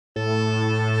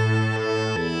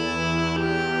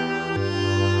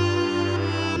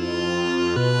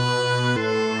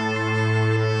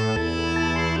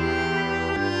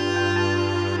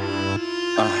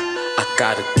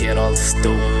gotta get all the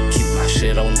stove, keep my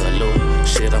shit on the low.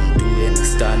 Shit I'm doing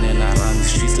is done and I run the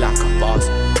streets like a boss.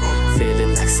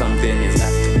 Feeling like something is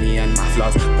after me and my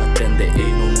flaws, but then there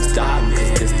ain't no more stopping,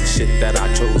 cause this the shit that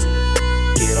I chose.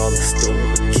 Get all the stove,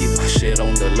 keep my shit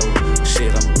on the low. Shit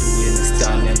I'm doing is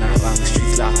done and I run the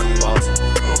streets like a boss.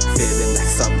 Feeling like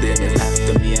something is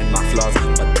after me and my flaws,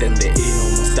 but then there ain't no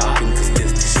more stopping, cause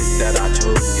this the shit that I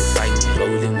chose. You find me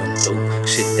rolling on dope,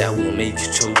 shit that will make you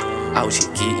choke. Out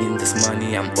here getting this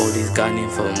money, I'm always gunning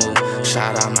for more.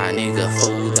 Shout out my nigga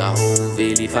for the whole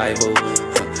Valley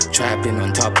 5-0. Trapping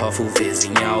on top of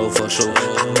Kwezi for sure.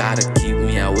 I gotta keep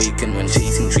me awakened when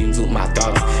chasing dreams with my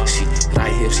dogs. She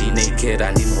right here, she naked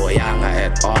and in Royanga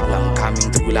at all. I'm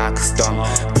coming through like a storm,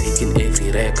 taking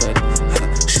every record.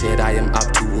 Shit I am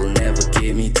up to will never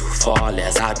get me too far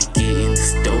as I be getting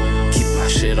this dope. Keep my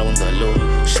shit on the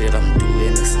low. Shit I'm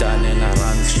doing is done and I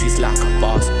run the streets like a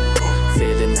boss.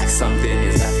 Feeling like something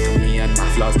is after me and my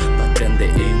flaws, but then there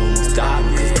ain't no more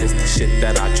stopping, cause this the shit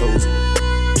that I chose.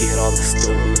 Get all the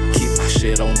stove, keep my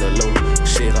shit on the low.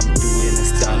 Shit I'm doing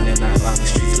is done and I run the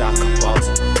streets like a boss.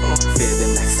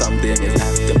 Feeling like something is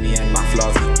after me and my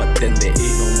flaws, but then there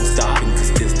ain't no more stopping,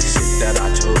 cause this the shit that I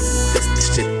chose. This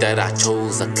the shit that I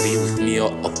chose. Agree with me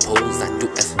or oppose, I do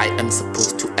as I am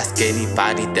supposed to. Ask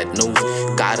anybody that knows.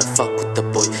 Gotta fuck with the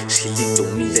boy, she licked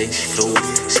on me then she froze.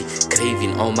 She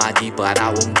craving on my D, but I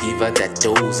won't give her that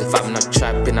dose. If I'm not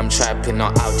trapping, I'm trapping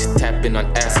or out here tapping on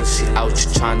asses. She out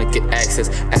here trying to get access,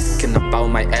 asking about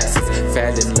my assets.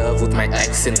 Fell in love with my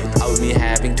accent without me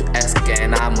having to ask her,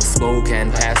 and I'ma smoke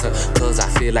and pass her, cause I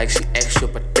feel like she extra,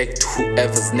 but back to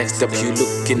whoever's next up. You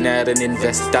looking at an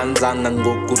investor,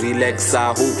 relax. I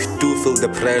hope you do feel the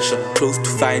pressure, close to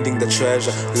finding the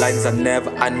treasure. Lines are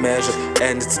never unmeasured,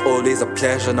 and it's always a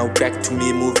pleasure. Now back to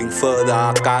me moving further.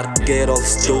 I gotta get all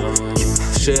stoked, keep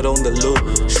my shit on the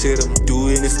low. Shit I'm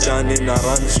doing is done and I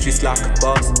run the streets like a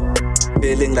boss.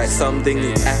 Feeling like something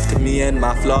is after me and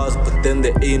my flaws, but then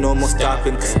there ain't no more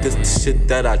stopping, cause this the shit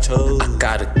that I chose. I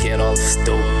gotta get all the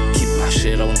stove, keep my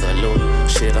shit on the low.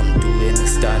 Shit I'm doing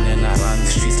is done and I run the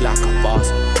streets like a boss.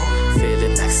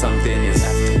 Feeling like something is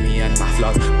after me and my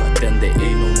flaws, but then there ain't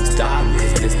no more stopping,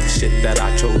 cause this the shit that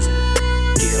I chose.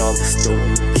 Get all the stove,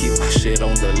 keep my shit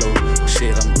on the low.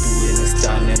 Shit I'm